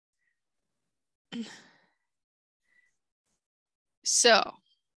So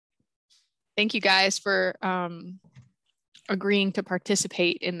thank you guys for agreeing to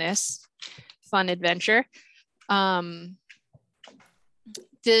participate in this fun adventure.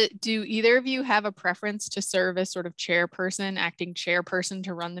 Do either of you have a preference to serve as sort of chairperson, acting chairperson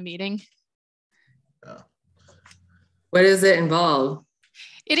to run the meeting? What does it involve?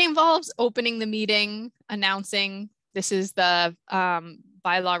 It involves opening the meeting, announcing this is the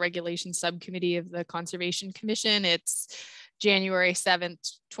Bylaw Regulation Subcommittee of the Conservation Commission. It's January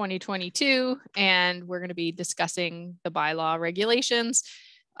 7th, 2022, and we're going to be discussing the bylaw regulations.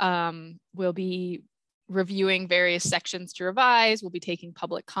 We'll be reviewing various sections to revise. We'll be taking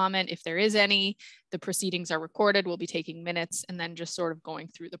public comment if there is any. The proceedings are recorded. We'll be taking minutes and then just sort of going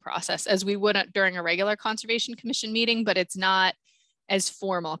through the process as we would during a regular Conservation Commission meeting, but it's not as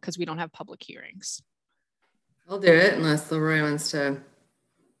formal because we don't have public hearings. I'll do it unless Leroy wants to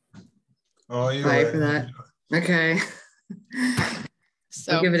fight for that. Okay.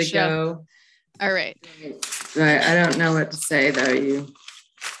 So I'll give it a go. All right. Right. I don't know what to say though.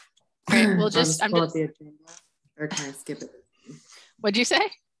 All right, we'll just pull up the agenda, or can I skip it? What'd you say?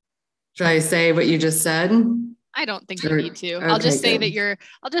 Should I say what you just said? I don't think you need to. Okay, I'll just say that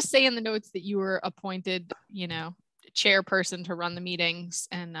I'll just say in the notes that you were appointed, chairperson to run the meetings.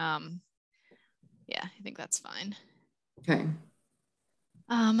 And yeah, I think that's fine. Okay.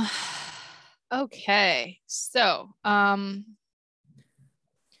 Okay, so I'm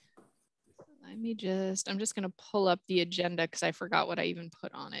just going to pull up the agenda because I forgot what I even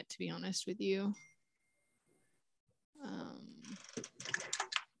put on it, to be honest with you.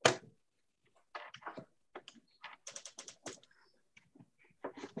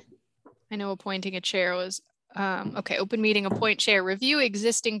 I know appointing a chair was, okay, open meeting, appoint chair, review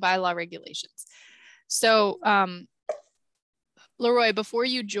existing bylaw regulations. So Leroy, before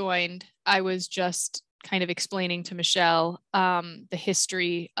you joined, I was just kind of explaining to Michelle the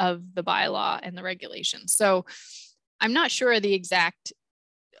history of the bylaw and the regulations. So I'm not sure the exact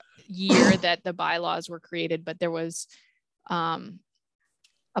year that the bylaws were created, but there was a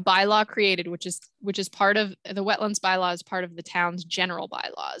bylaw created, which is part of the wetlands bylaw, is part of the town's general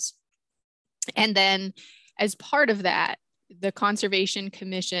bylaws. And then as part of that, the Conservation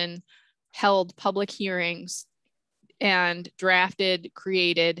Commission held public hearings and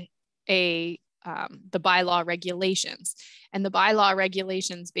created the bylaw regulations. And the bylaw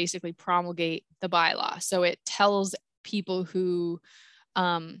regulations basically promulgate the bylaw. So it tells people who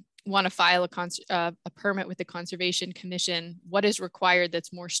want to file a permit with the Conservation Commission what is required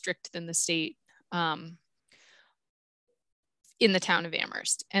that's more strict than the state in the town of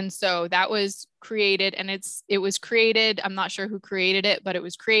Amherst. And so that was created, and it was created, I'm not sure who created it, but it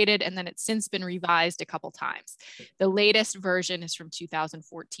was created, and then it's since been revised a couple times. The latest version is from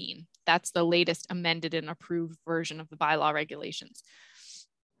 2014. That's the latest amended and approved version of the bylaw regulations.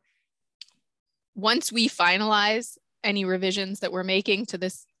 Once we finalize any revisions that we're making to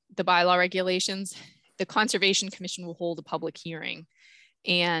the bylaw regulations, the Conservation Commission will hold a public hearing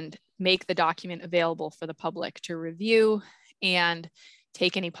and make the document available for the public to review and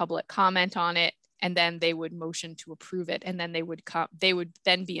take any public comment on it, and then they would motion to approve it, and then they would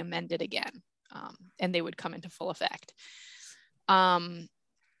then be amended again, and they would come into full effect. The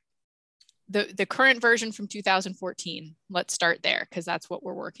current version from 2014, let's start there because that's what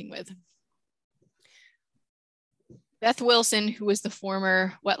we're working with. Beth Wilson, who was the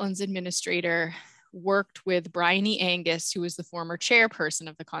former wetlands administrator, worked with Bryony Angus, who was the former chairperson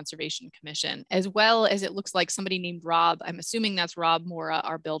of the Conservation Commission, as well as it looks like somebody named Rob, I'm assuming that's Rob Mora,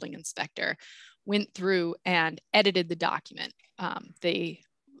 our building inspector, went through and edited the document. The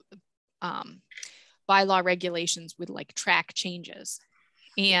bylaw regulations would like track changes.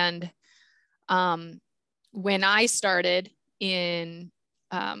 And when I started in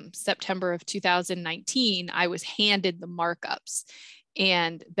September of 2019, I was handed the markups.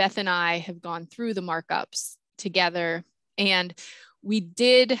 And Beth and I have gone through the markups together. And we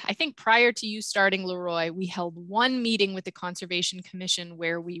did, I think prior to you starting, Leroy, we held one meeting with the Conservation Commission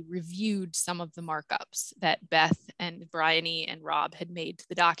where we reviewed some of the markups that Beth and Bryony and Rob had made to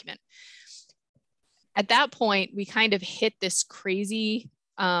the document. At that point, we kind of hit this crazy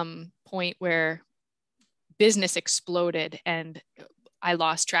point where business exploded and I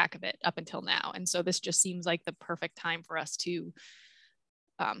lost track of it up until now. And so this just seems like the perfect time for us to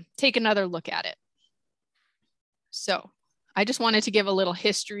take another look at it. So I just wanted to give a little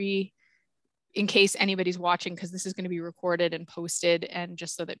history in case anybody's watching, because this is going to be recorded and posted, and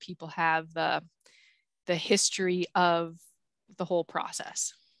just so that people have the history of the whole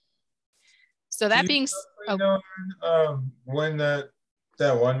process. So that being when that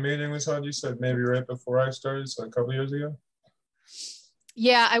that one meeting was held, you said maybe right before I started, so a couple years ago?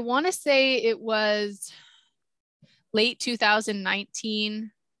 Yeah, I want to say it was late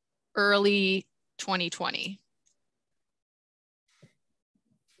 2019, early 2020.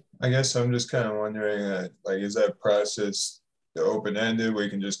 I guess I'm just kind of wondering, like, is that process open-ended? We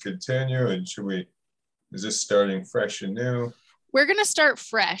can just continue, and is this starting fresh and new? We're going to start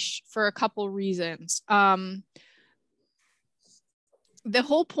fresh for a couple reasons. The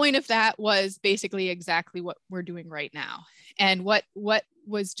whole point of that was basically exactly what we're doing right now. And what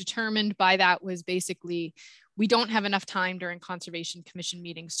was determined by that was basically, we don't have enough time during Conservation Commission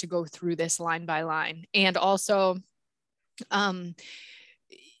meetings to go through this line by line. And also,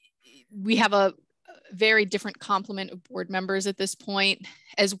 we have a very different complement of board members at this point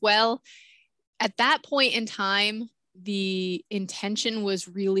as well. At that point in time, the intention was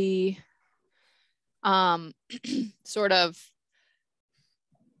really sort of,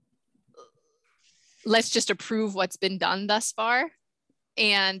 let's just approve what's been done thus far.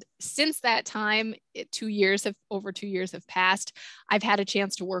 And since that time, over 2 years have passed. I've had a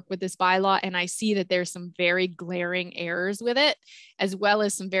chance to work with this bylaw, and I see that there's some very glaring errors with it, as well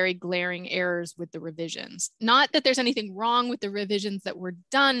as some very glaring errors with the revisions. Not that there's anything wrong with the revisions that were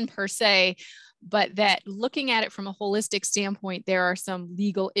done per se, but that looking at it from a holistic standpoint, there are some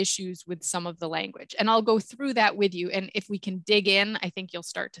legal issues with some of the language. And I'll go through that with you. And if we can dig in, I think you'll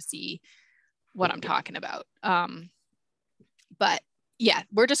start to see what I'm talking about. But yeah,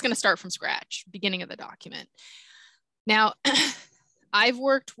 we're just going to start from scratch, beginning of the document. Now, I've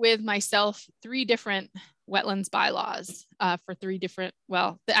worked with myself 3 different wetlands bylaws for 3 different,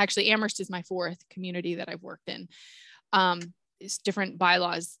 well, actually Amherst is my 4th community that I've worked in. It's different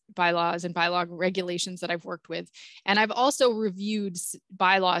bylaws and bylaw regulations that I've worked with. And I've also reviewed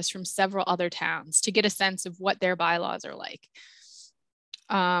bylaws from several other towns to get a sense of what their bylaws are like.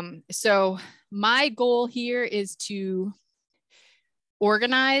 So my goal here is to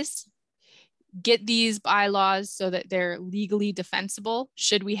organize, get these bylaws so that they're legally defensible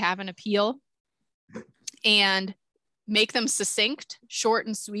should we have an appeal, and make them succinct, short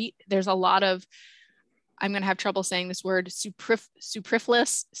and sweet. There's a lot of, I'm going to have trouble saying this word,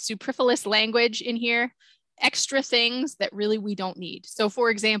 superfluous language in here, extra things that really we don't need. So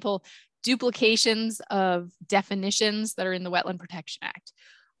for example, duplications of definitions that are in the Wetland Protection Act.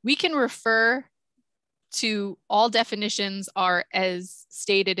 We can refer to all definitions are as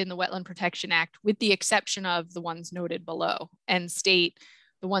stated in the Wetland Protection Act, with the exception of the ones noted below, and state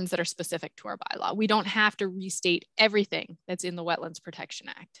the ones that are specific to our bylaw. We don't have to restate everything that's in the Wetlands Protection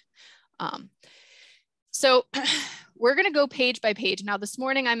Act. So we're going to go page by page. Now, this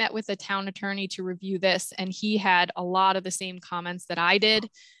morning I met with a town attorney to review this, and he had a lot of the same comments that I did,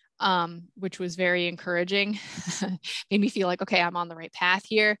 which was very encouraging. Made me feel like, okay, I'm on the right path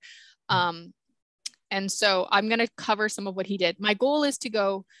here. And so I'm going to cover some of what he did. My goal is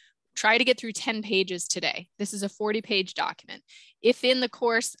to try to get through 10 pages today. This is a 40-page document. If in the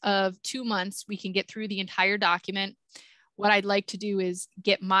course of 2 months, we can get through the entire document, what I'd like to do is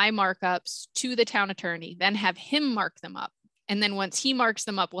get my markups to the town attorney, then have him mark them up. And then once he marks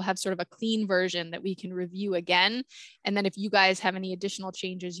them up, we'll have sort of a clean version that we can review again. And then if you guys have any additional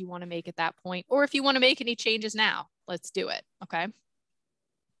changes you want to make at that point, or if you want to make any changes now, let's do it. Okay.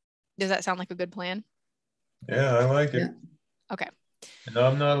 Does that sound like a good plan? Yeah, I like it. Yeah. Okay. And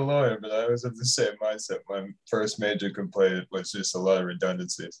I'm not a lawyer, but I was of the same mindset. My first major complaint was just a lot of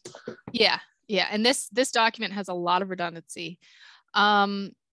redundancies. Yeah. Yeah. And this document has a lot of redundancy.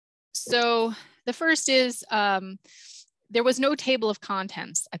 So the first is there was no table of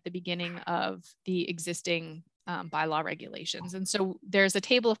contents at the beginning of the existing bylaw regulations. And so there's a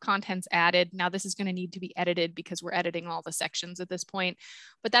table of contents added. Now this is going to need to be edited because we're editing all the sections at this point,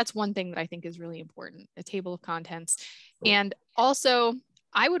 but that's one thing that I think is really important, a table of contents. And also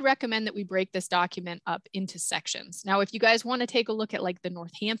I would recommend that we break this document up into sections. Now, if you guys want to take a look at like the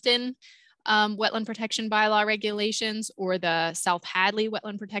Northampton wetland protection bylaw regulations or the South Hadley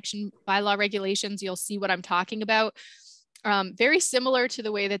wetland protection bylaw regulations, you'll see what I'm talking about. Very similar to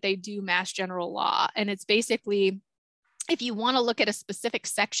the way that they do Mass General Law. And it's basically, if you want to look at a specific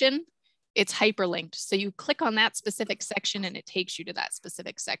section, it's hyperlinked. So you click on that specific section and it takes you to that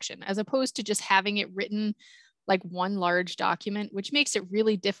specific section, as opposed to just having it written like one large document, which makes it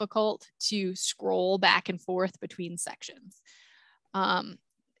really difficult to scroll back and forth between sections.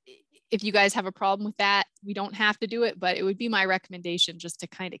 If you guys have a problem with that, we don't have to do it, but it would be my recommendation just to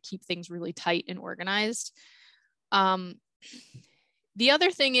kind of keep things really tight and organized. The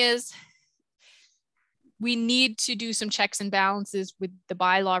other thing is we need to do some checks and balances with the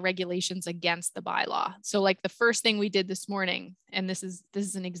bylaw regulations against the bylaw. So like the first thing we did this morning, and this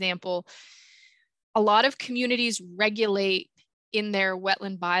is an example, a lot of communities regulate in their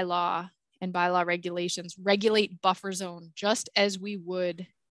wetland bylaw and bylaw regulations, regulate buffer zone just as we would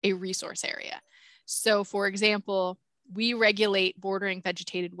a resource area. So for example, we regulate bordering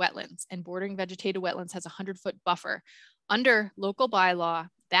vegetated wetlands, and bordering vegetated wetlands has a 100-foot buffer. Under local bylaw,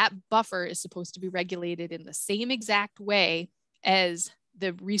 that buffer is supposed to be regulated in the same exact way as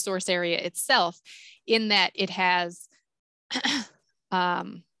the resource area itself, in that it has,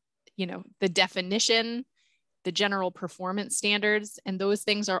 you know, the definition, the general performance standards, and those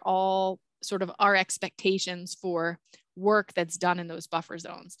things are all sort of our expectations for work that's done in those buffer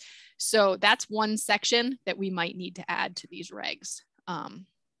zones. So that's one section that we might need to add to these regs.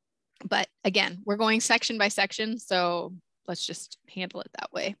 But again, we're going section by section, so let's just handle it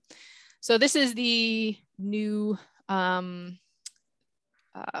that way. So this is the new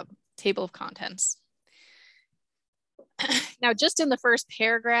table of contents. Now, just in the first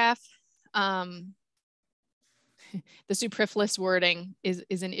paragraph, the superfluous wording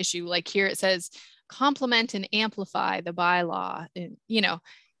is an issue. Like here it says, complement and amplify the bylaw. And, you know,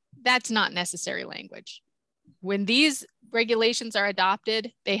 that's not necessary language. When these regulations are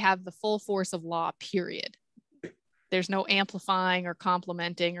adopted, they have the full force of law, period. There's no amplifying or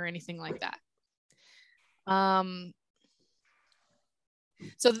complementing or anything like that.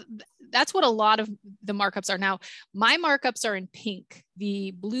 So that's what a lot of the markups are. Now, my markups are in pink.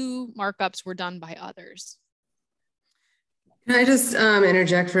 The blue markups were done by others. Can I just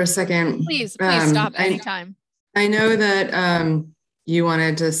interject for a second? Please stop anytime. I know that you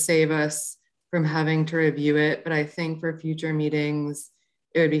wanted to save us from having to review it, but I think for future meetings,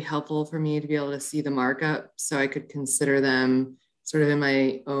 it would be helpful for me to be able to see the markup so I could consider them sort of in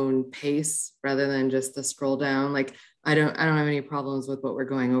my own pace rather than just the scroll down. Like I don't have any problems with what we're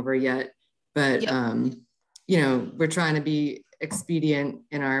going over yet, but yep. You know, we're trying to be expedient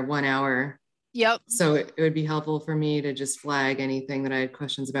in our 1 hour. Yep. So it would be helpful for me to just flag anything that I had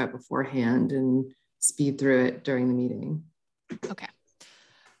questions about beforehand and speed through it during the meeting. Okay.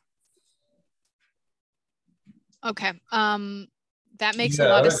 Okay. That makes a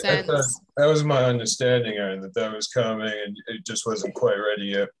lot of sense. That was my understanding, Aaron, that was coming and it just wasn't quite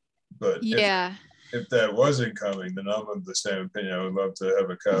ready yet. But yeah, if that wasn't coming, then I'm of the same opinion. I would love to have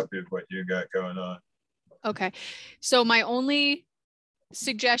a copy of what you got going on. Okay. So my only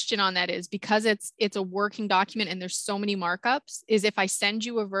suggestion on that is, because it's a working document and there's so many markups, is if I send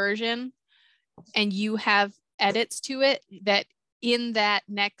you a version and you have edits to it, that in that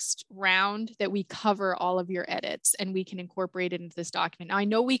next round that we cover all of your edits and we can incorporate it into this document. Now, I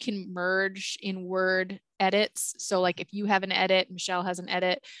know we can merge in Word edits. So like if you have an edit, Michelle has an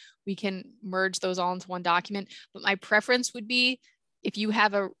edit, we can merge those all into one document. But my preference would be if you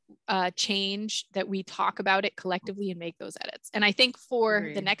have a change that we talk about it collectively and make those edits. And I think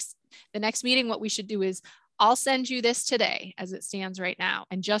for the next meeting, what we should do is I'll send you this today as it stands right now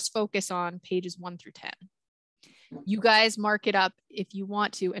and just focus on pages 1 through 10. You guys mark it up if you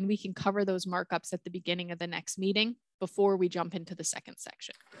want to, and we can cover those markups at the beginning of the next meeting before we jump into the second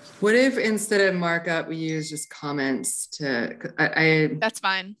section. What if instead of markup, we use just comments to, that's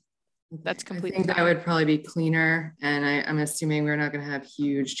fine. That's completely fine. That would probably be cleaner. And I'm assuming we're not going to have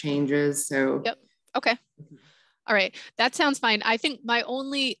huge changes. So. Yep. Okay. All right. That sounds fine. I think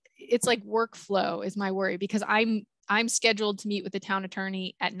it's like workflow is my worry, because I'm scheduled to meet with the town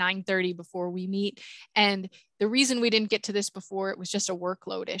attorney at 9:30 before we meet. And the reason we didn't get to this before, it was just a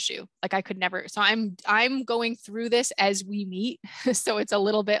workload issue. Like I could never, so I'm going through this as we meet. So it's a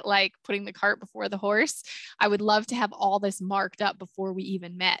little bit like putting the cart before the horse. I would love to have all this marked up before we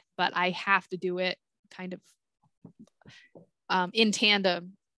even met, but I have to do it kind of in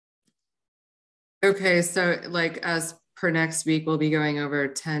tandem. Okay. So like as per next week, we'll be going over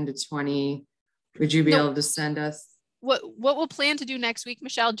 10 to 20. Would you be able to send us? What we'll plan to do next week,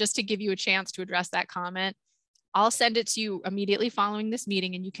 Michelle, just to give you a chance to address that comment, I'll send it to you immediately following this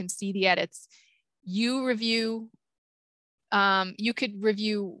meeting and you can see the edits. You review, you could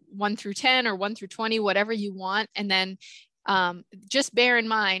review 1 through 10 or 1 through 20, whatever you want. And then just bear in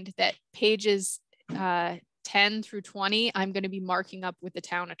mind that pages 10 through 20, I'm going to be marking up with the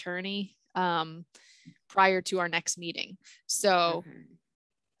town attorney prior to our next meeting. So,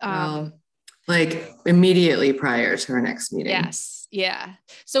 like immediately prior to our next meeting. Yes. Yeah.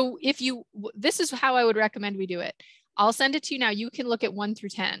 So this is how I would recommend we do it. I'll send it to you now. You can look at 1 through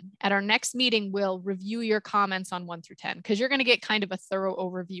 10. At our next meeting, we'll review your comments on 1 through 10, because you're going to get kind of a thorough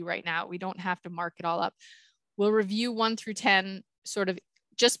overview right now. We don't have to mark it all up. We'll review 1 through 10 sort of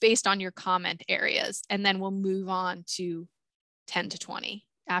just based on your comment areas. And then we'll move on to 10 to 20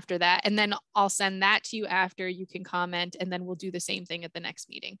 after that. And then I'll send that to you after. You can comment, and then we'll do the same thing at the next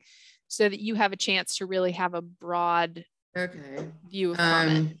meeting so that you have a chance to really have a broad view of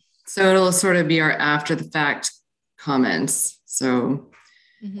comment. So it'll sort of be our after the fact comments. So,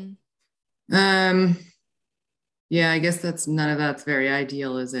 yeah, I guess none of that's very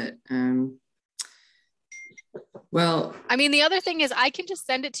ideal, is it? Well, I mean, the other thing is I can just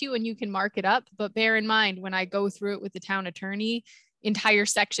send it to you and you can mark it up, but bear in mind when I go through it with the town attorney, entire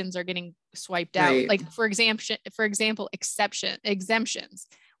sections are getting swiped out. Like for example, exemptions,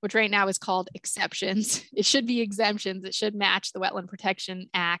 which right now is called exceptions. It should be exemptions. It should match the Wetland Protection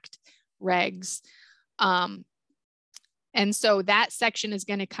Act regs. And so that section is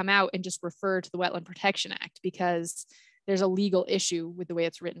going to come out and just refer to the Wetland Protection Act because there's a legal issue with the way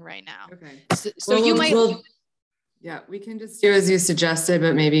it's written right now. Okay. So you might. Yeah, we can just do as you suggested,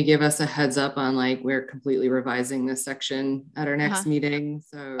 but maybe give us a heads up on like we're completely revising this section at our next meeting.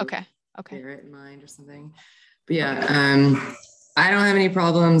 So okay, bear it in mind or something. But yeah, I don't have any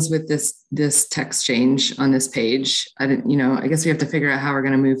problems with this text change on this page. I guess we have to figure out how we're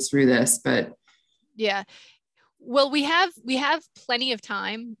going to move through this, but yeah. Well, we have plenty of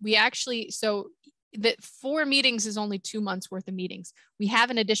time. We actually, so that 4 meetings is only 2 months worth of meetings. We have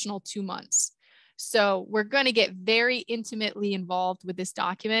an additional 2 months. So we're going to get very intimately involved with this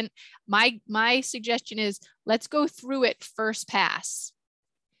document. My suggestion is let's go through it first pass.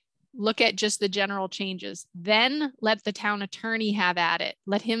 Look at just the general changes. Then let the town attorney have at it.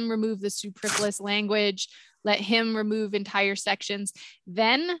 Let him remove the superfluous language. Let him remove entire sections.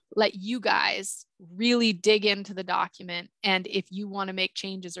 Then let you guys really dig into the document. And if you want to make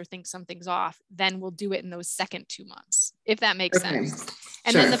changes or think something's off, then we'll do it in those second 2 months, if that makes sense.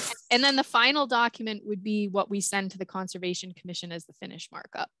 And then the final document would be what we send to the Conservation Commission as the finished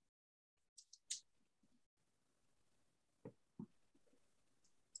markup.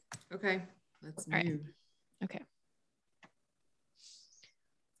 Okay, let's move. Right. Okay.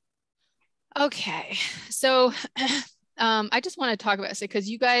 Okay, so I just want to talk about this because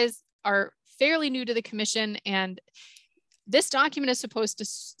you guys are fairly new to the commission, and this document is supposed to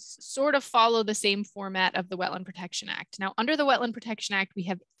sort of follow the same format of the Wetland Protection Act. Now, under the Wetland Protection Act, we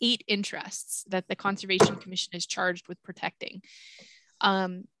have 8 interests that the Conservation Commission is charged with protecting.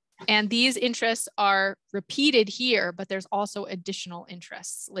 And these interests are repeated here, but there's also additional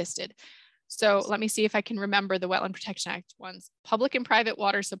interests listed. So let me see if I can remember the Wetland Protection Act ones. Public and private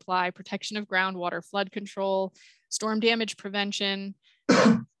water supply, protection of groundwater, flood control, storm damage prevention,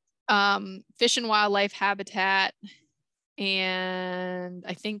 fish and wildlife habitat, and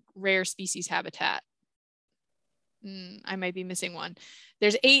I think rare species habitat. I might be missing one.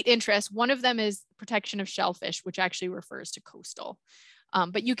 There's 8 interests. One of them is protection of shellfish, which actually refers to coastal.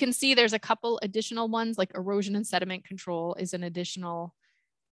 But you can see there's a couple additional ones, like erosion and sediment control is an additional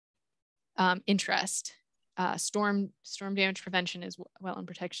interest. Storm damage prevention is Wetland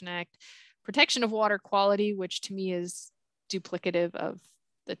Protection Act. Protection of water quality, which to me is duplicative of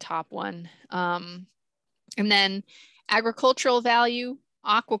the top one. And then agricultural value,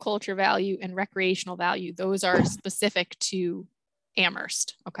 aquaculture value, and recreational value. Those are specific to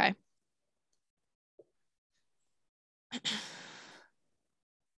Amherst, okay?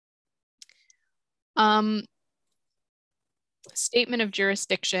 Statement of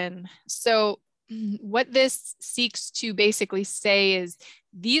jurisdiction. So what this seeks to basically say is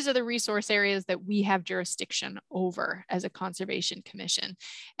these are the resource areas that we have jurisdiction over as a conservation commission.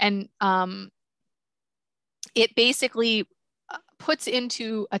 And it basically puts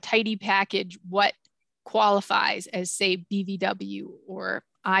into a tidy package what qualifies as, say, BVW or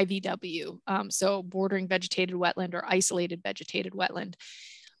IVW, so bordering vegetated wetland or isolated vegetated wetland.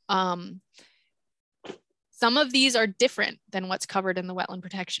 Some of these are different than what's covered in the Wetland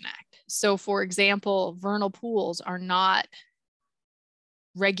Protection Act. So for example, vernal pools are not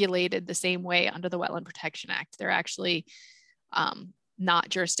regulated the same way under the Wetland Protection Act. They're actually not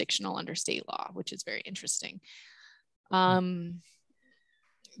jurisdictional under state law, which is very interesting.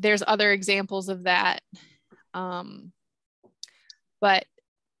 There's other examples of that. But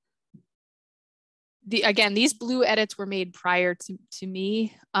again, these blue edits were made prior to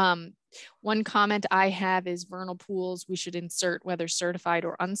me. One comment I have is vernal pools, we should insert whether certified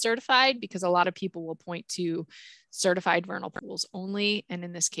or uncertified, because a lot of people will point to certified vernal pools only. And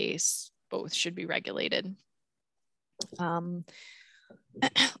in this case, both should be regulated.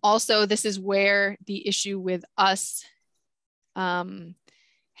 Also, this is where the issue with us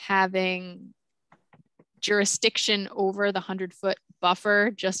having jurisdiction over the 100-foot buffer,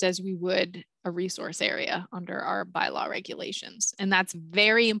 just as we would a resource area under our bylaw regulations. And that's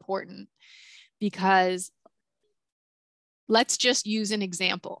very important because let's just use an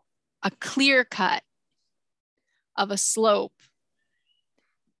example, a clear cut of a slope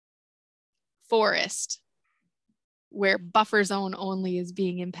forest where buffer zone only is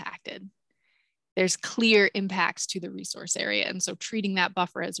being impacted. There's clear impacts to the resource area. And so treating that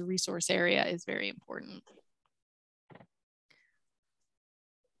buffer as a resource area is very important.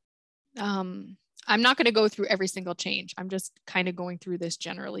 I'm not going to go through every single change. I'm just kind of going through this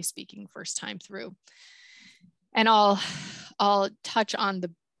generally speaking first time through. And I'll touch on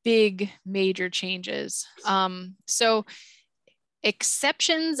the big major changes. So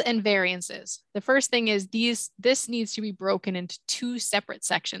exceptions and variances. The first thing is this needs to be broken into two separate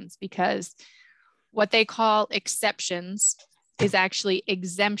sections because what they call exceptions is actually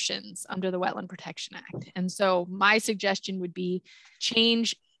exemptions under the Wetland Protection Act. And so my suggestion would be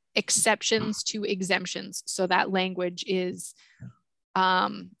change exceptions to exemptions. So that language is,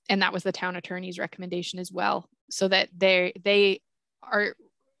 and that was the town attorney's recommendation as well, so that they are,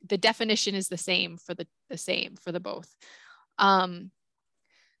 the definition is the same for the both.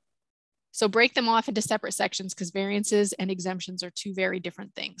 So break them off into separate sections because variances and exemptions are two very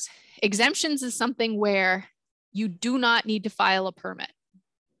different things. Exemptions is something where you do not need to file a permit.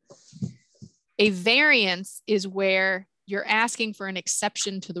 A variance is where you're asking for an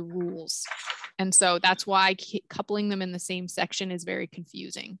exception to the rules. And so that's why coupling them in the same section is very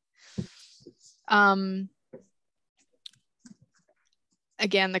confusing. Again,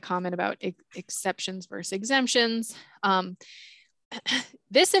 the comment about exceptions versus exemptions.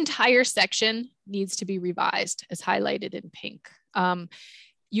 This entire section needs to be revised as highlighted in pink.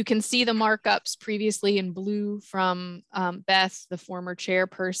 You can see the markups previously in blue from Beth, the former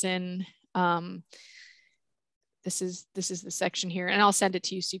chairperson. This is the section here, and I'll send it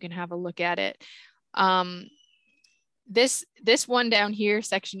to you so you can have a look at it. This one down here,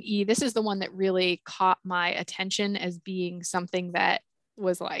 section E, this is the one that really caught my attention as being something that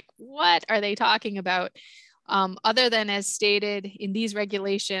was like, what are they talking about? Other than as stated in these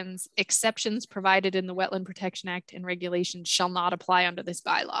regulations, exceptions provided in the Wetland Protection Act and regulations shall not apply under this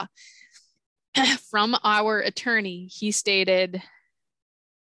bylaw. From our attorney, he stated,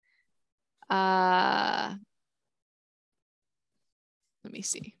 let me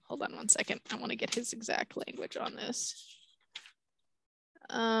see, hold on one second. I want to get his exact language on this.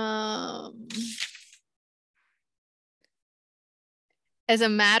 As a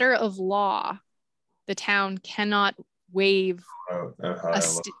matter of law, the town cannot waive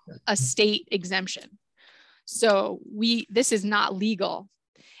a state exemption. So this is not legal.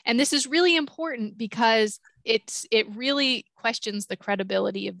 And this is really important because it really questions the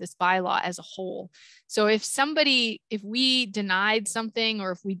credibility of this bylaw as a whole. So if we denied something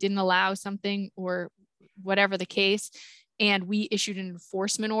or if we didn't allow something or whatever the case, and we issued an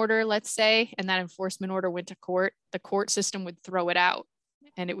enforcement order, let's say, and that enforcement order went to court, the court system would throw it out.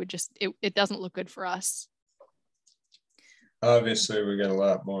 And it would just, it doesn't look good for us. Obviously, we got a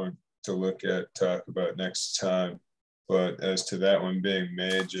lot more to look at, talk about next time. But as to that one being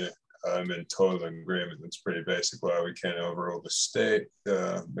major, I'm in total agreement. That's pretty basic why we can't overrule the state.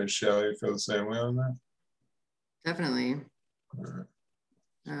 Michelle, you feel the same way on that? Definitely.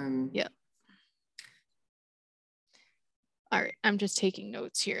 Yeah. All right, I'm just taking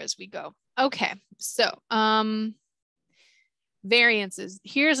notes here as we go. Okay, so variances.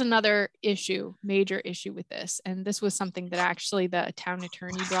 Here's another issue, major issue with this. And this was something that actually the town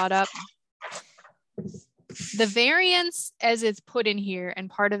attorney brought up. The variance as it's put in here, and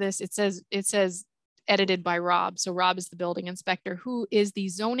part of this, it says edited by Rob. So Rob is the building inspector who is the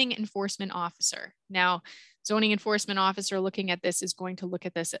zoning enforcement officer. Now, zoning enforcement officer looking at this is going to look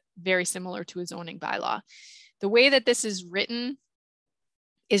at this very similar to a zoning bylaw. The way that this is written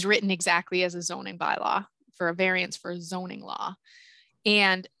exactly as a zoning bylaw for a variance for a zoning law.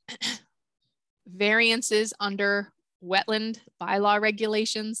 And variances under wetland bylaw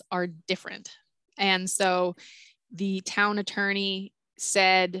regulations are different. And so the town attorney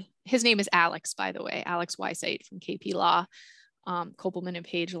said, his name is Alex, by the way, Alex Weisheit from KP Law, Kopelman and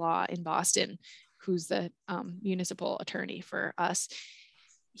Page Law in Boston, who's the municipal attorney for us.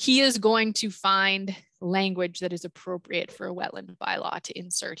 He is going to find language that is appropriate for a wetland bylaw to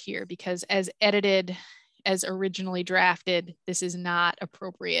insert here, because as edited, as originally drafted, this is not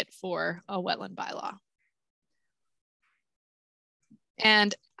appropriate for a wetland bylaw.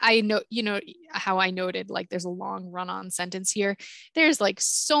 And I know, you know, how I noted, like there's a long run-on sentence here. There's like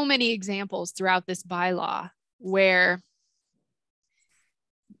so many examples throughout this bylaw where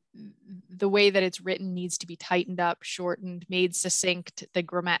the way that it's written needs to be tightened up, shortened, made succinct. The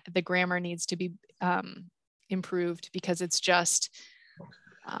grammar needs to be improved because it's just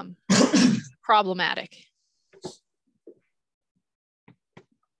problematic.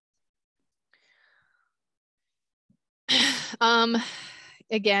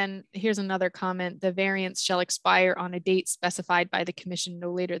 Again, here's another comment. The variance shall expire on a date specified by the commission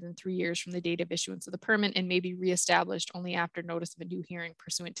no later than 3 years from the date of issuance of the permit and may be reestablished only after notice of a new hearing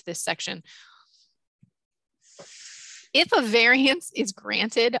pursuant to this section. If a variance is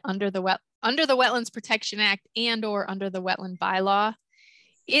granted under the Wetlands Protection Act and or under the wetland bylaw,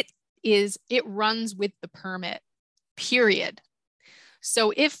 it runs with the permit, period.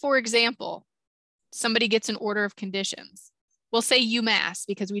 So if, for example, somebody gets an order of conditions, we'll say UMass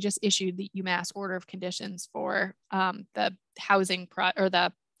because we just issued the UMass order of conditions for the housing or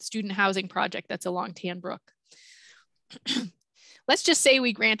the student housing project that's along Tanbrook. Let's just say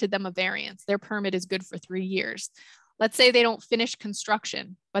we granted them a variance. Their permit is good for 3 years. Let's say they don't finish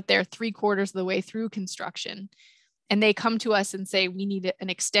construction, but they're 3/4 of the way through construction. And they come to us and say, we need an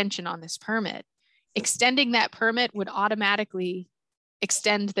extension on this permit. Extending that permit would automatically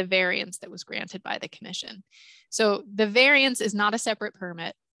extend the variance that was granted by the commission. So the variance is not a separate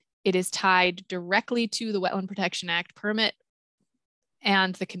permit. It is tied directly to the Wetland Protection Act permit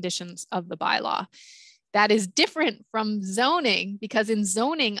and the conditions of the bylaw. That is different from zoning because in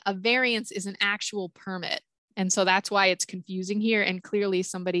zoning, a variance is an actual permit. And so that's why it's confusing here. And clearly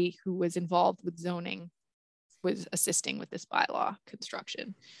somebody who was involved with zoning was assisting with this bylaw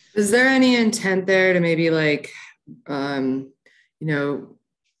construction. Is there any intent there to maybe like, you know,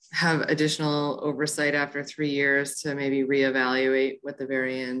 have additional oversight after 3 years to maybe reevaluate what the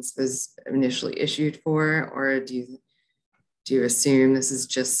variance was initially issued for? Or do you assume this is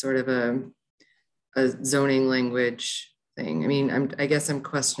just sort of a zoning language thing? I mean, I guess I'm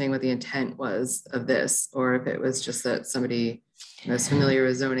questioning what the intent was of this, or if it was just that somebody most familiar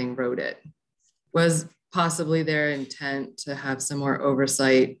with zoning wrote it. Was possibly their intent to have some more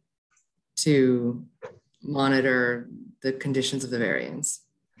oversight to monitor the conditions of the variance?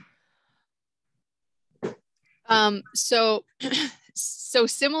 So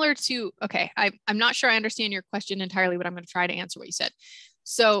similar to, okay, I'm not sure I understand your question entirely, but I'm going to try to answer what you said.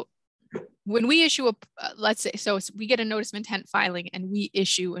 So when we issue let's say, so we get a notice of intent filing and we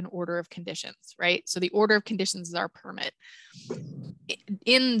issue an order of conditions, right? So the order of conditions is our permit.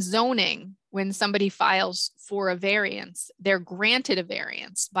 In zoning, when somebody files for a variance, they're granted a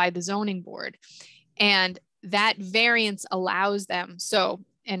variance by the zoning board. And that variance allows them, so,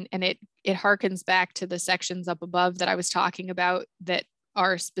 and it harkens back to the sections up above that I was talking about that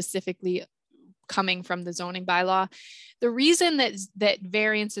are specifically coming from the zoning bylaw. The reason that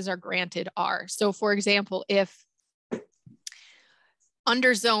variances are granted are, so for example, if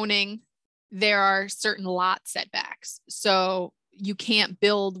under zoning, there are certain lot setbacks. So you can't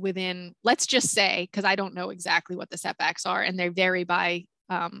build within, let's just say, because I don't know exactly what the setbacks are and they vary by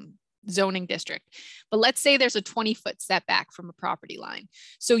zoning district, but let's say there's a 20-foot setback from a property line.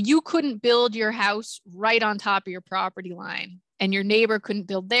 So you couldn't build your house right on top of your property line and your neighbor couldn't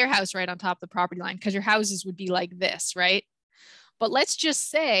build their house right on top of the property line because your houses would be like this, right? But let's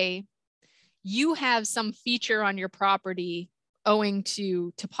just say you have some feature on your property owing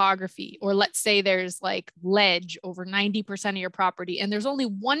to topography, or let's say there's like ledge over 90% of your property and there's only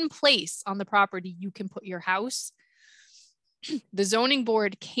one place on the property you can put your house. The zoning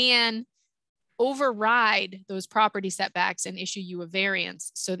board can override those property setbacks and issue you a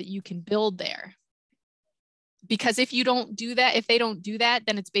variance so that you can build there. Because if you don't do that, if they don't do that,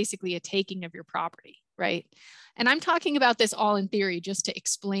 then it's basically a taking of your property, right? And I'm talking about this all in theory, just to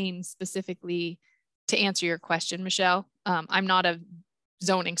explain specifically to answer your question, Michelle. I'm not a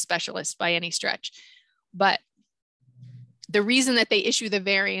zoning specialist by any stretch, but the reason that they issue the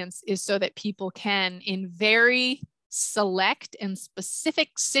variance is so that people can, in very select and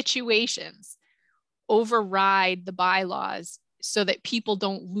specific situations, override the bylaws so that people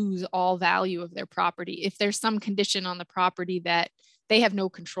don't lose all value of their property if there's some condition on the property that they have no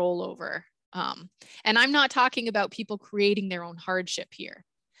control over. And I'm not talking about people creating their own hardship here.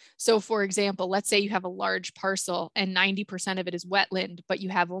 So for example, let's say you have a large parcel and 90% of it is wetland, but you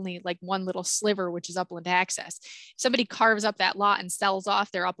have only like one little sliver, which is upland access. If somebody carves up that lot and sells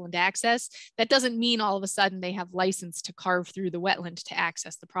off their upland access, that doesn't mean all of a sudden they have license to carve through the wetland to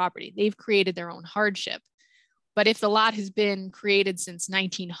access the property. They've created their own hardship. But if the lot has been created since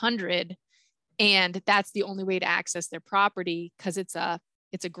 1900 and that's the only way to access their property because it's a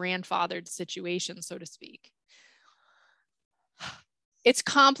grandfathered situation, so to speak. It's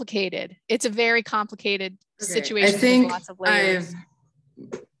complicated. It's a very complicated situation. I think with lots of layers.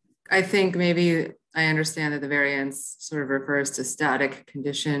 I think maybe I understand that the variance sort of refers to static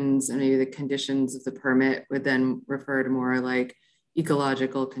conditions, and maybe the conditions of the permit would then refer to more like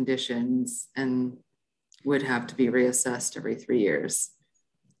ecological conditions and would have to be reassessed every 3 years.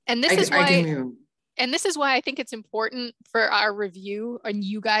 And this is why I think it's important for our review and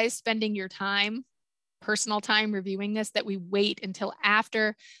you guys spending your time, personal time reviewing this, that we wait until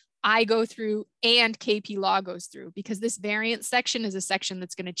after I go through and KP Law goes through, because this variance section is a section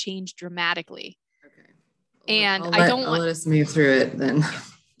that's going to change dramatically. Okay. And I'll let us move through it then.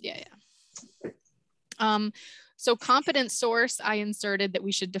 Yeah. So competent source, I inserted that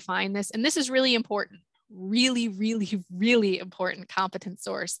we should define this. And this is really important, really, really, really important, competent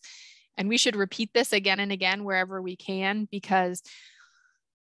source. And we should repeat this again and again wherever we can, because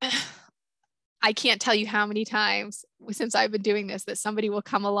I can't tell you how many times since I've been doing this that somebody will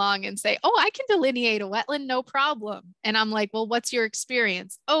come along and say, oh, I can delineate a wetland, no problem. And I'm like, well, what's your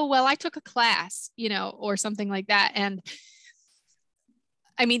experience? Oh, well, I took a class, or something like that. And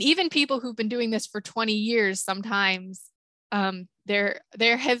I mean, even people who've been doing this for 20 years, sometimes there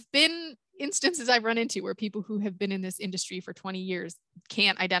have been instances I've run into where people who have been in this industry for 20 years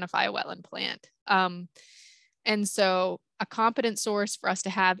can't identify a wetland plant. And so a competent source for us to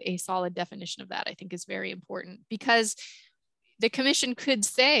have a solid definition of that, I think, is very important, because the commission could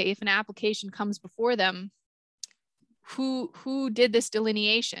say, if an application comes before them, who did this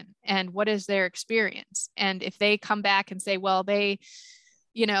delineation and what is their experience? And if they come back and say, well, they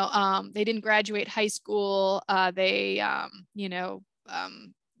didn't graduate high school, they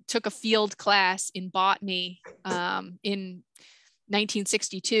took a field class in botany in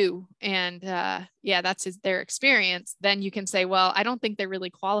 1962, and that's their experience, then you can say, well, I don't think they're really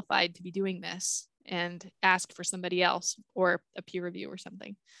qualified to be doing this, and ask for somebody else or a peer review or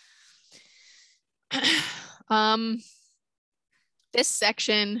something. This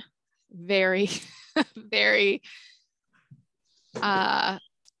section, very, very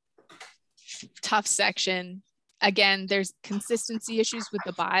tough section. Again, there's consistency issues with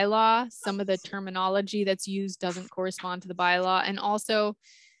the bylaw. Some of the terminology that's used doesn't correspond to the bylaw. And also,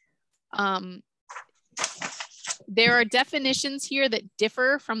 there are definitions here that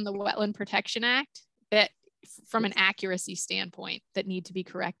differ from the Wetland Protection Act, that from an accuracy standpoint, that need to be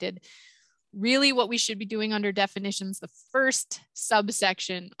corrected. Really, what we should be doing under definitions, the first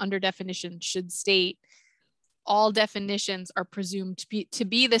subsection under definitions should state all definitions are presumed to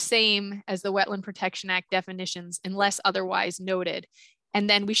be the same as the Wetland Protection Act definitions unless otherwise noted. And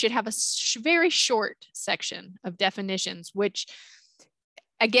then we should have a very short section of definitions, which,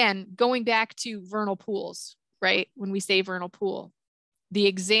 again, going back to vernal pools, right? When we say vernal pool, the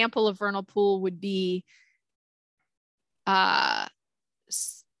example of vernal pool would be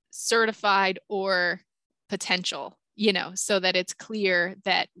certified or potential, so that it's clear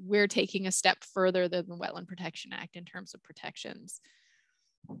that we're taking a step further than the Wetland Protection Act in terms of protections.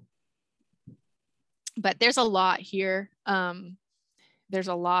 But there's a lot here. There's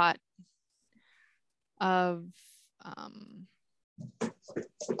a lot of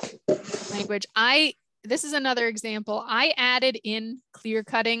language. This is another example. I added in clear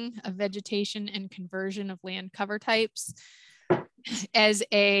cutting of vegetation and conversion of land cover types as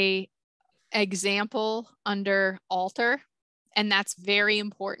a example under alter, and that's very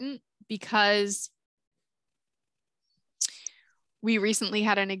important because we recently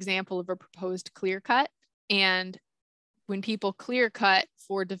had an example of a proposed clear cut, and when people clear cut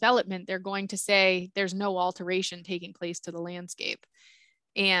for development, they're going to say there's no alteration taking place to the landscape,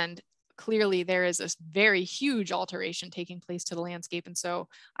 and clearly there is a very huge alteration taking place to the landscape. And so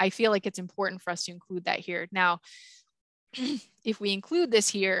I feel like it's important for us to include that here. Now, if we include this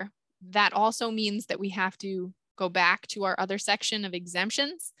here, that also means that we have to go back to our other section of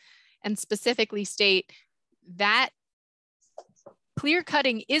exemptions and specifically state that clear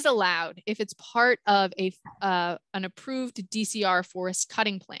cutting is allowed if it's part of an approved DCR forest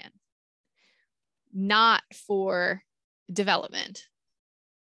cutting plan, not for development.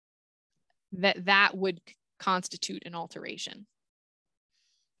 That would constitute an alteration.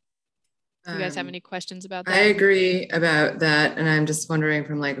 Do you guys have any questions about that? I agree about that. And I'm just wondering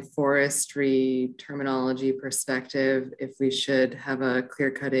from like a forestry terminology perspective, if we should have a clear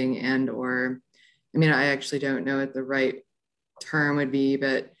cutting I actually don't know what the right term would be,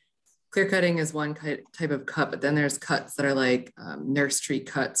 but clear cutting is one type of cut, but then there's cuts that are like nurse tree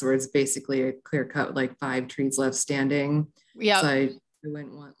cuts, where it's basically a clear cut with like 5 trees left standing. Yeah. So I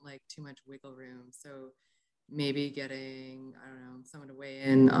wouldn't want like too much wiggle room. So maybe getting, someone to weigh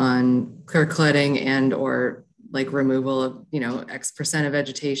in on clear cutting and or like removal of, X% of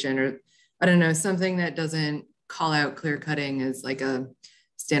vegetation, or something that doesn't call out clear cutting as like a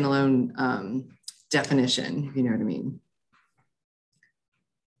standalone definition, if you know what I mean.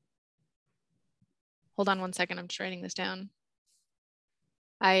 Hold on one second. I'm just writing this down.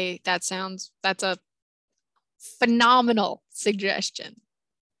 That's a phenomenal suggestion.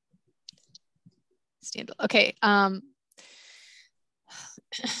 Okay.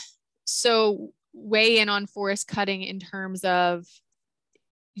 So weigh in on forest cutting in terms of,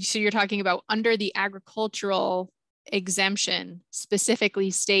 so you're talking about under the agricultural exemption,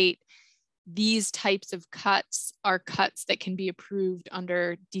 specifically state these types of cuts are cuts that can be approved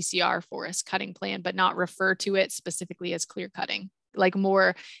under DCR forest cutting plan, but not refer to it specifically as clear cutting, like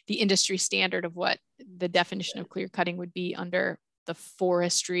more the industry standard of what the definition of clear cutting would be under the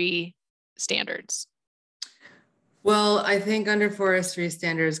forestry standards. Well, I think under forestry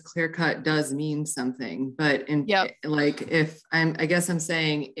standards, clear cut does mean something, but in like, if I guess I'm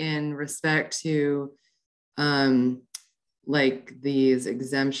saying in respect to like these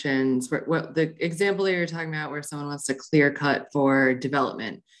exemptions, what the example that you're talking about where someone wants to clear cut for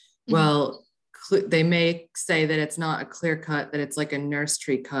development. Well, they may say that it's not a clear cut, that it's like a nurse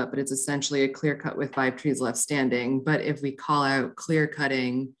tree cut, but it's essentially a clear cut with 5 trees left standing. But if we call out clear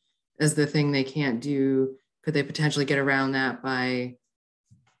cutting as the thing they can't do, could they potentially get around that by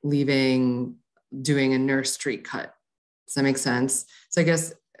doing a nurse tree cut? Does that make sense? So I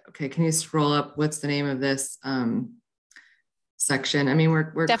guess, okay, can you scroll up? What's the name of this section? I mean,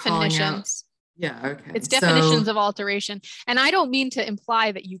 we're calling out. Yeah, okay. It's definitions of alteration. And I don't mean to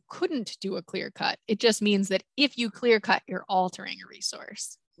imply that you couldn't do a clear cut. It just means that if you clear cut, you're altering a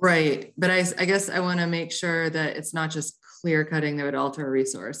resource. Right. But I guess I want to make sure that it's not just clear cutting that would alter a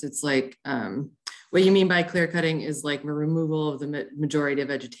resource. It's like, what you mean by clear cutting is like the removal of the majority of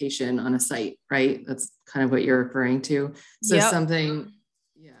vegetation on a site, right? That's kind of what you're referring to. So something,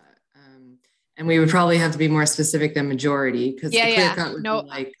 yeah. And we would probably have to be more specific than majority, because clear cut would be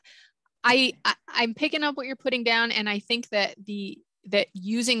like. I'm picking up what you're putting down, and I think that that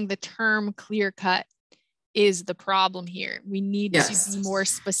using the term clear cut is the problem here. We need to be more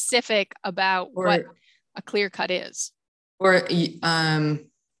specific about what a clear cut is. Or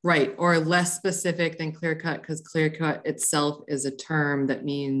right, or less specific than clear cut, because clear cut itself is a term that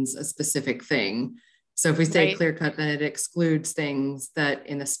means a specific thing. So if we say clear cut, then it excludes things that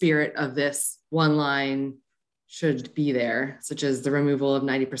in the spirit of this one line should be there, such as the removal of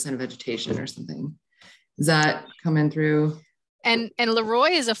 90% of vegetation or something. Is that coming through? And Leroy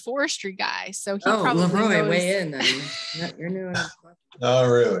is a forestry guy, so he probably Leroy, knows. weigh in then. You're new. Not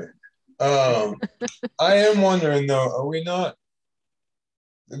really. I am wondering though, are we not,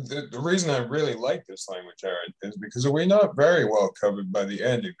 the reason I really like this language, Aaron, is because are we not very well covered by the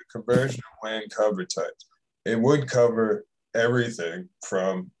ending, the conversion of land cover types? It would cover everything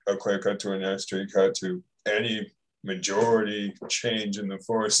from a clear cut to a nurse tree cut to any majority change in the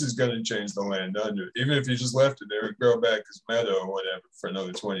forest is going to change the land under. Even if you just left it there, it would grow back as meadow or whatever for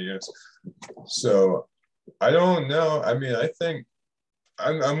another 20 years. So I don't know. I mean, I think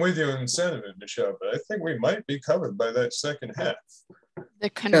I'm with you in sentiment, Michelle, but I think we might be covered by that second half. The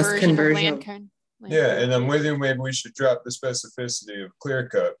conversion of land. Yeah, and I'm with you. Maybe we should drop the specificity of clear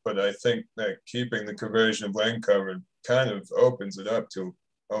cut, but I think that keeping the conversion of land covered kind of opens it up to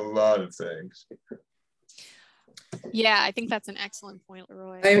a lot of things. Yeah, I think that's an excellent point,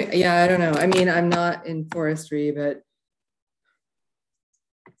 Leroy. I don't know. I mean, I'm not in forestry, but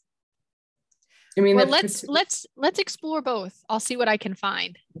I mean, well, let's explore both. I'll see what I can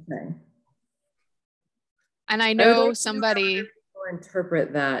find. Okay. And I know somebody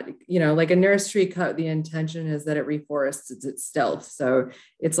interpret that, like a nurse tree cut, the intention is that it reforests itself. So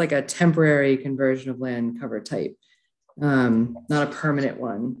it's like a temporary conversion of land cover type, not a permanent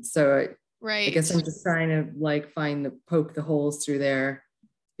one. So I guess I'm just trying to like poke the holes through there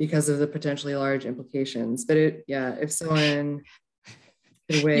because of the potentially large implications. But if someone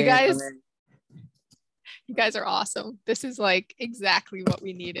could weigh you guys are awesome. This is like exactly what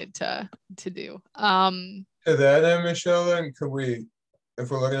we needed to do. To that end, Michelle, then could we, if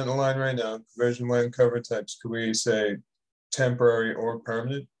we're looking at the line right now, conversion land cover types, could we say temporary or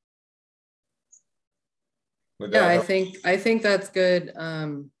permanent? I think that's good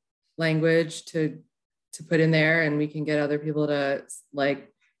language to put in there, and we can get other people to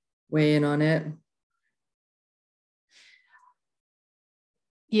like weigh in on it.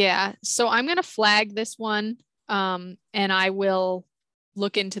 Yeah, so I'm going to flag this one, and I will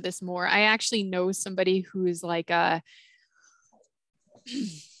look into this more. I actually know somebody who is like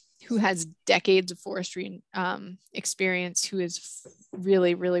who has decades of forestry experience, who is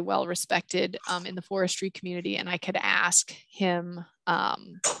really, really well respected in the forestry community, and I could ask him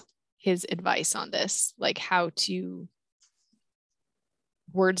his advice on this, like how to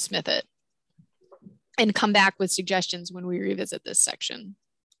wordsmith it and come back with suggestions when we revisit this section.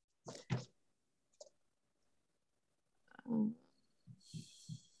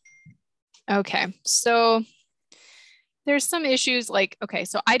 Okay, so there's some issues like, okay,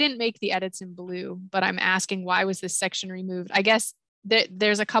 so I didn't make the edits in blue, but I'm asking why was this section removed? I guess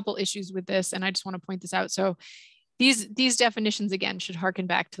there's a couple issues with this, and I just want to point this out. So these definitions, again, should harken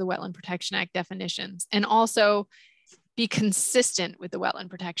back to the Wetland Protection Act definitions and also be consistent with the Wetland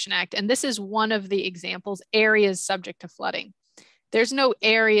Protection Act. And this is one of the examples, areas subject to flooding. There's no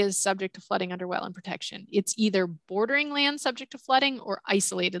areas subject to flooding under wetland protection. It's either bordering land subject to flooding or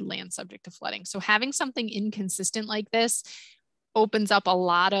isolated land subject to flooding. So having something inconsistent like this opens up a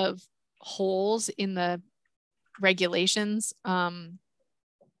lot of holes in the regulations.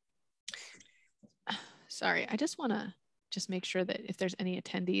 Sorry, I just want to make sure that if there's any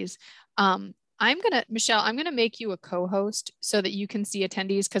attendees, Michelle, I'm gonna make you a co-host so that you can see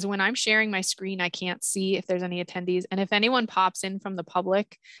attendees, because when I'm sharing my screen, I can't see if there's any attendees. And if anyone pops in from the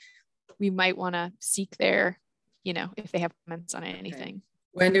public, we might want to seek their, if they have comments on anything. Okay.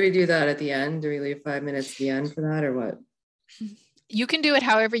 When do we do that? At the end? Do we leave 5 minutes at the end for that or what? You can do it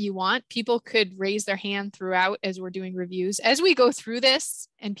however you want. People could raise their hand throughout as we're doing reviews. As we go through this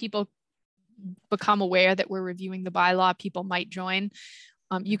and people become aware that we're reviewing the bylaw, people might join.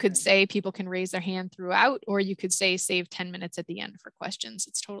 You could say people can raise their hand throughout, or you could say save 10 minutes at the end for questions.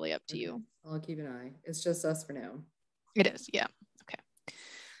 It's totally up to you. I'll keep an eye. It's just us for now. It is, yeah. Okay.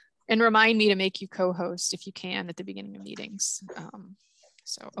 And remind me to make you co-host if you can at the beginning of meetings.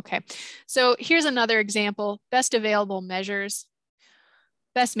 Okay. So here's another example, best available measures,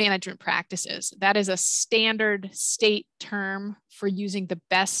 best management practices. That is a standard state term for using the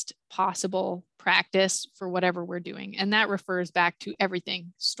best possible practice for whatever we're doing. And that refers back to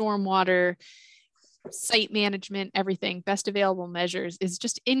everything, stormwater, site management, everything. Best available measures is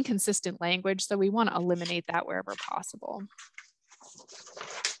just inconsistent language. So we want to eliminate that wherever possible.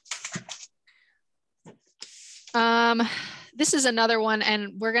 This is another one,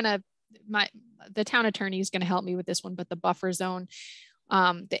 and we're going to, the town attorney is going to help me with this one, but the buffer zone,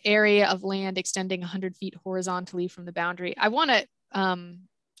 the area of land extending 100 feet horizontally from the boundary. I want to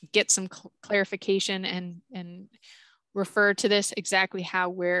get some clarification and refer to this exactly how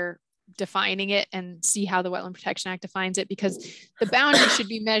we're defining it and see how the Wetland Protection Act defines it, because the boundary should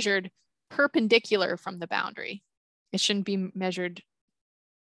be measured perpendicular from the boundary. It shouldn't be measured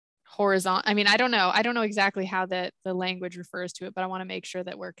horizontal. I mean, I don't know exactly how the language refers to it, but I want to make sure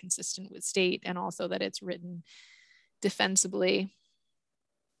that we're consistent with state and also that it's written defensibly.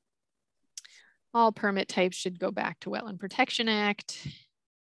 All permit types should go back to Wetland Protection Act.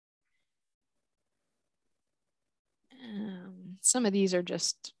 Some of these are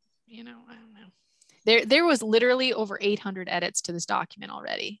just, I don't know. There was literally over 800 edits to this document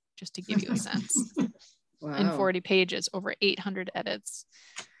already, just to give you a sense. Wow. In 40 pages, over 800 edits.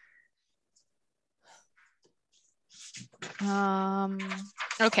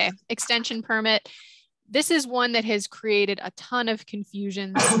 Okay, extension permit. This is one that has created a ton of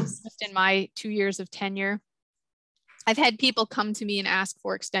confusion just in my 2 years of tenure. I've had people come to me and ask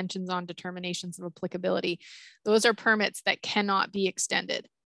for extensions on determinations of applicability. Those are permits that cannot be extended.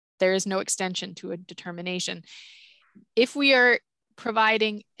 There is no extension to a determination. If we are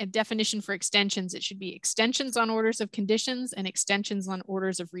providing a definition for extensions, it should be extensions on orders of conditions and extensions on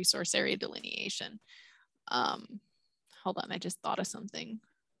orders of resource area delineation. Hold on, I just thought of something.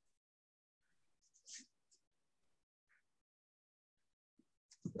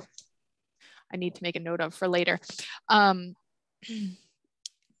 I need to make a note of for later. And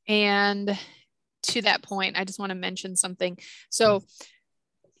to that point, I just want to mention something. So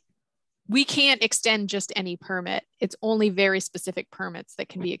we can't extend just any permit. It's only very specific permits that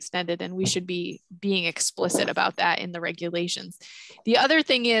can be extended, and we should be being explicit about that in the regulations. The other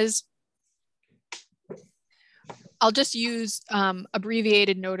thing is, I'll just use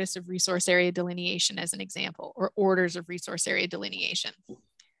abbreviated notice of resource area delineation as an example, or orders of resource area delineation.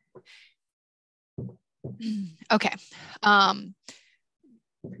 Okay. And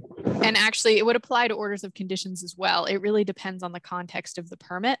actually it would apply to orders of conditions as well. It really depends on the context of the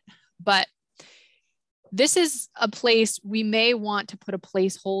permit, but this is a place we may want to put a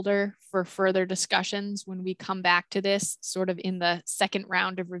placeholder for further discussions when we come back to this sort of in the second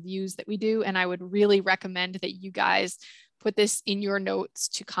round of reviews that we do. And I would really recommend that you guys put this in your notes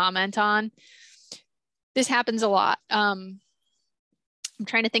to comment on. This happens a lot. I'm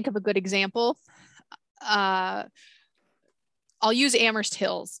trying to think of a good example. I'll use Amherst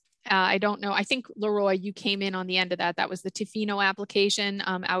Hills. I don't know. I think Leroy, you came in on the end of that. That was the Tofino application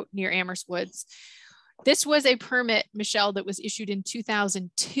out near Amherst Woods. This was a permit, Michelle, that was issued in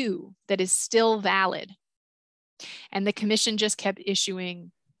 2002 that is still valid. And the commission just kept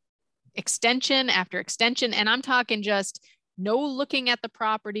issuing extension after extension. And I'm talking just no looking at the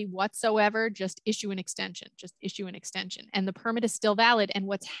property whatsoever, just issue an extension, just issue an extension. And the permit is still valid. And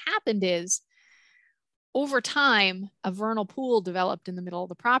what's happened is over time, a vernal pool developed in the middle of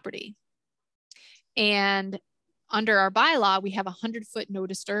the property. And under our bylaw, we have 100-foot no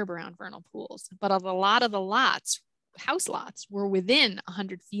disturb around vernal pools, but a lot of the lots, house lots, were within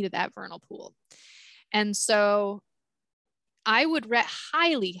 100 feet of that vernal pool. And so I would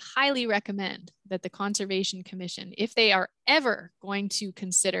highly, highly recommend that the Conservation Commission, if they are ever going to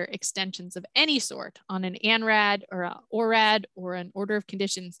consider extensions of any sort on an ANRAD or a ORAD or an order of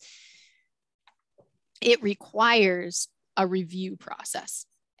conditions, it requires a review process,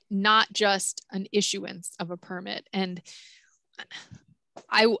 not just an issuance of a permit. And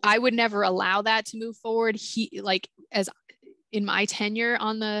I would never allow that to move forward. As in my tenure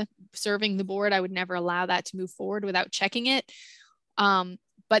on serving the board, I would never allow that to move forward without checking it.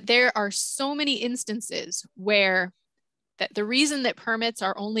 But there are so many instances where the reason that permits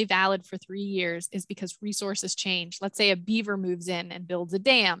are only valid for 3 years is because resources change. Let's say a beaver moves in and builds a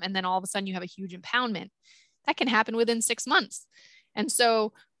dam, and then all of a sudden you have a huge impoundment. That can happen within 6 months. And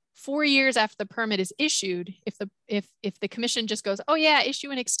so 4 years after the permit is issued, if the commission just goes, oh yeah,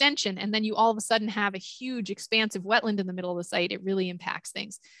 issue an extension, and then you all of a sudden have a huge expansive wetland in the middle of the site, it really impacts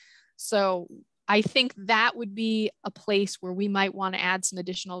things. So I think that would be a place where we might want to add some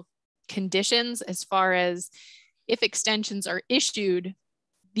additional conditions as far as if extensions are issued,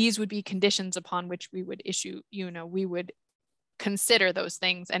 these would be conditions upon which we would issue, we would consider those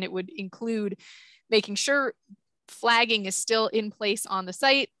things. And it would include making sure flagging is still in place on the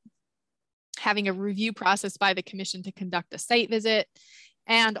site, having a review process by the commission to conduct a site visit,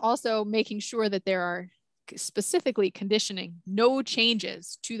 and also making sure that there are specifically conditioning no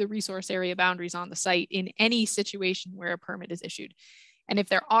changes to the resource area boundaries on the site in any situation where a permit is issued. And if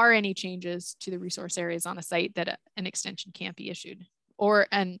there are any changes to the resource areas on a site, that an extension can't be issued or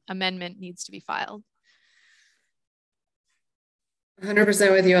an amendment needs to be filed.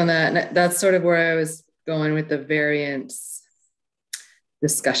 100% with you on that. And that's sort of where I was going with the variance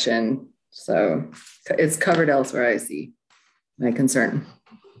discussion. So it's covered elsewhere, I see my concern.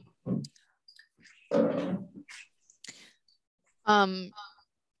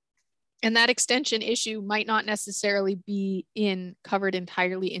 And that extension issue might not necessarily be covered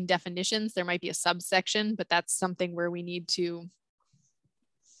entirely in definitions. There might be a subsection, but that's something where we need to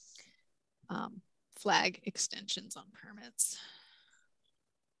flag extensions on permits.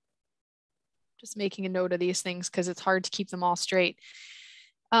 Just making a note of these things because it's hard to keep them all straight.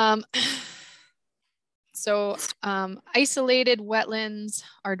 Isolated wetlands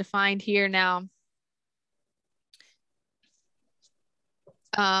are defined here now.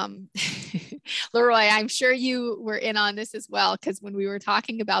 Leroy, I'm sure you were in on this as well, because when we were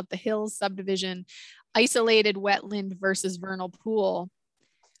talking about the Hills subdivision, isolated wetland versus vernal pool,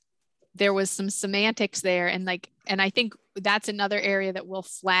 there was some semantics there. And I think that's another area that we'll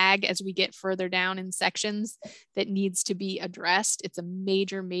flag as we get further down in sections that needs to be addressed. It's a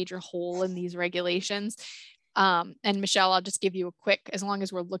major, major hole in these regulations. And Michelle, I'll just give you a quick, as long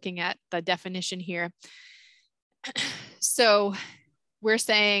as we're looking at the definition here. So we're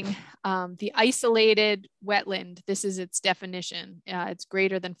saying the isolated wetland, this is its definition. It's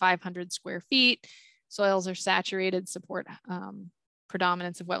greater than 500 square feet. Soils are saturated, support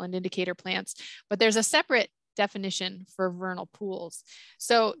predominance of wetland indicator plants, but there's a separate definition for vernal pools.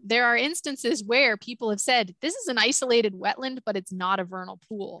 So there are instances where people have said, this is an isolated wetland, but it's not a vernal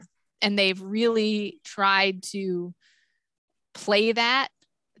pool. And they've really tried to play that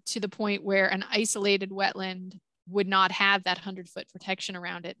to the point where an isolated wetland would not have that 100-foot protection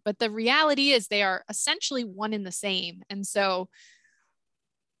around it. But the reality is they are essentially one and the same. And so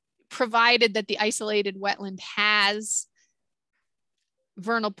provided that the isolated wetland has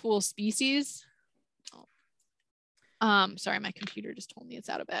vernal pool species. Sorry, my computer just told me it's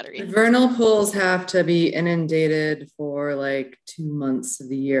out of battery. Vernal pools have to be inundated for like 2 months of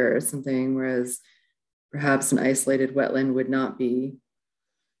the year or something, whereas perhaps an isolated wetland would not be.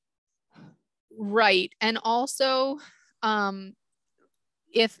 Right. And also,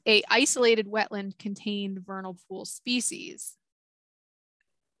 if a isolated wetland contained vernal pool species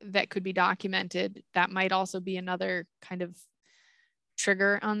that could be documented, that might also be another kind of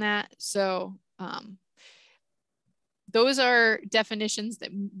trigger on that. So those are definitions that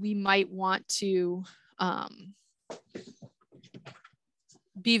we might want to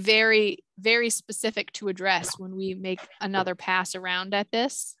be very, very specific to address when we make another pass around at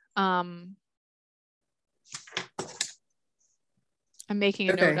this. I'm making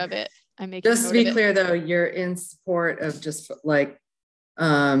a note of it. Just to be clear though, you're in support of just like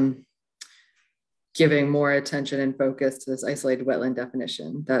giving more attention and focus to this isolated wetland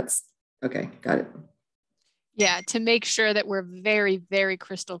definition. That's okay, got it. Yeah, to make sure that we're very, very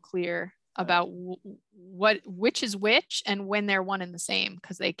crystal clear about which is which and when they're one and the same,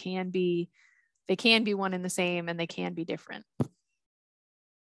 because they can be one and the same and they can be different.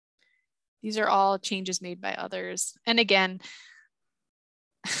 These are all changes made by others. And again,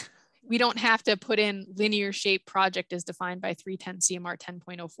 we don't have to put in linear shape project as defined by 310 CMR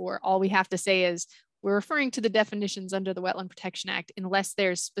 10.04. All we have to say is we're referring to the definitions under the Wetland Protection Act unless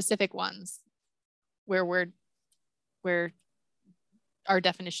there's specific ones where our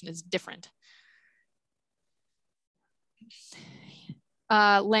definition is different.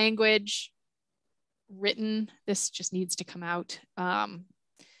 Language, written, this just needs to come out.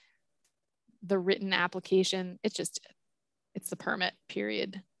 The written application, it's the permit,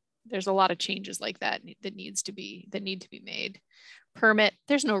 period. There's a lot of changes like that that need to be made. Permit,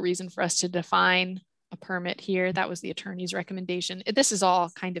 there's no reason for us to define a permit here. That was the attorney's recommendation. This is all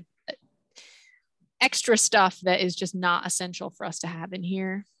kind of extra stuff that is just not essential for us to have in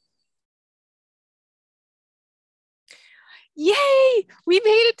here. Yay! We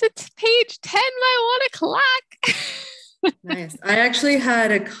made it to page 10 by 1 o'clock. Nice. I actually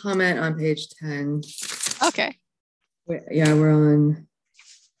had a comment on page 10. Okay. Yeah, we're on.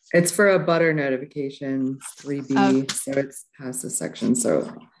 It's for a butter notification, 3B, so it's past this section.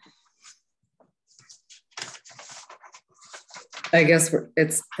 So I guess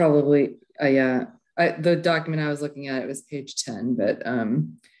it's probably, yeah. The document I was looking at, it was page 10, but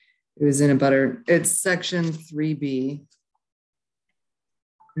it was in a butter. It's section 3B.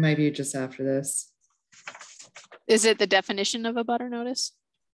 It might be just after this. Is it the definition of a butter notice?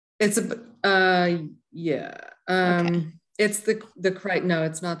 It's a, yeah. Okay. It's no,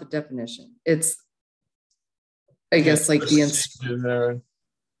 it's not the definition. It's, I guess, like the,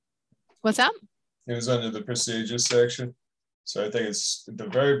 what's that? It was under the procedure section. So I think it's at the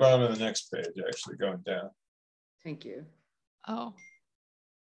very bottom of the next page, actually going down. Thank you. Oh.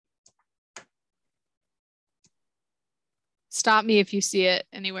 Stop me if you see it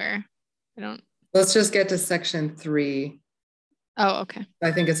anywhere. I don't. Let's just get to section 3. Oh, okay.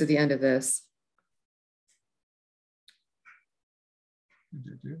 I think it's at the end of this.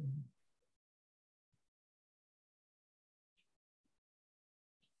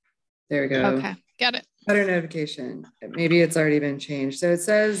 There we go. Okay, got it. Butter notification. Maybe it's already been changed. So it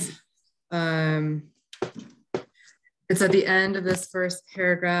says, it's at the end of this first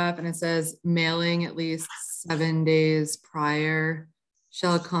paragraph, and it says mailing at least 7 days prior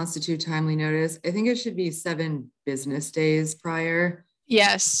shall constitute timely notice. I think it should be 7 business days prior.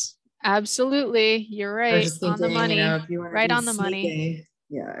 Yes, absolutely. You're right. Thinking, on the money. You know, if you right on the money.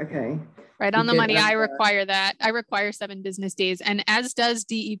 Yeah, okay. Right on the money. I require that. I require 7 business days, and as does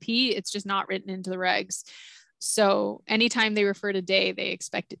DEP. It's just not written into the regs. So anytime they refer to day, they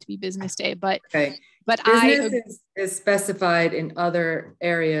expect it to be business day. But okay. But business is specified in other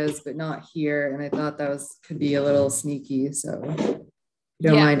areas, but not here. And I thought that could be a little sneaky. So you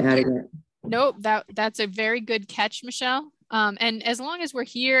don't mind adding it. Nope, that's a very good catch, Michelle. And as long as we're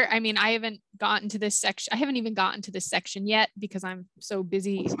here, I mean, I haven't gotten to this section. I haven't even gotten to this section yet because I'm so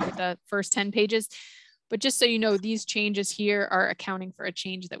busy with the first 10 pages. But just so you know, these changes here are accounting for a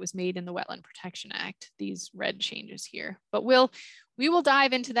change that was made in the Wetland Protection Act, these red changes here. But we will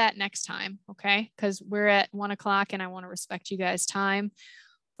dive into that next time, okay? Because we're at 1 o'clock and I want to respect you guys' time.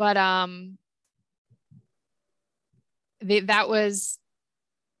 But that was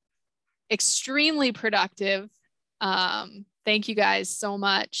extremely productive. Thank you guys so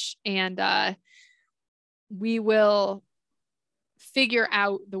much. And we will figure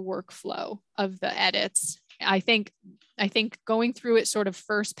out the workflow of the edits. I think going through it sort of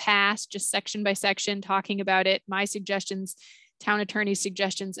first pass, just section by section, talking about it, my suggestions, town attorney's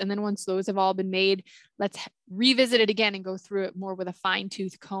suggestions, and then once those have all been made, let's revisit it again and go through it more with a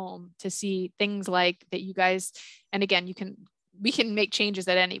fine-tooth comb to see things like that you guys, and again, we can make changes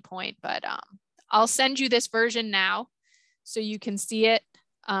at any point, but I'll send you this version now so you can see it.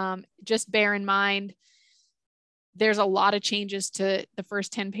 Just bear in mind, there's a lot of changes to the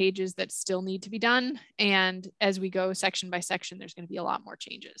first 10 pages that still need to be done. And as we go section by section, there's going to be a lot more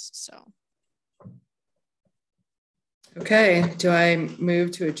changes. So. Okay. Do I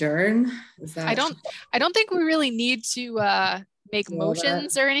move to adjourn? I don't think we really need to make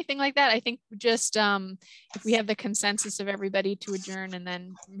motions or anything like that. I think just if we have the consensus of everybody to adjourn, and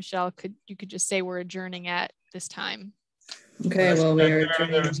then Michelle, you could just say we're adjourning at this time. Okay. Well, we are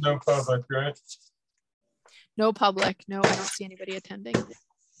adjourning. There is no public, right? No public. No, I don't see anybody attending.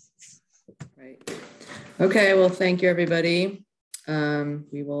 Right. Okay, well, thank you, everybody.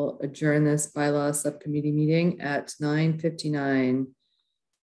 We will adjourn this bylaw subcommittee meeting at 9:59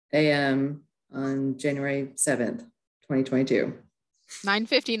 a.m. on January 7th, 2022.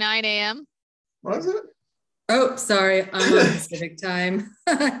 9:59 a.m. Was it? Oh, sorry, I'm on Pacific time.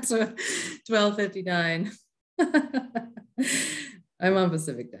 12:59. I'm on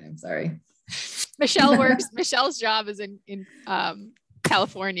Pacific time, sorry. Michelle works. Michelle's job is in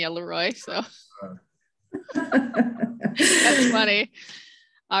California, Leroy. So that's funny.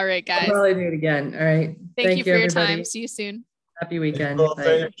 All right, guys. I'll probably do it again. All right. Thank you for your everybody. time. See you soon. Happy weekend.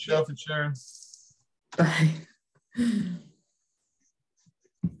 Thank you, Michelle, for sharing. Bye.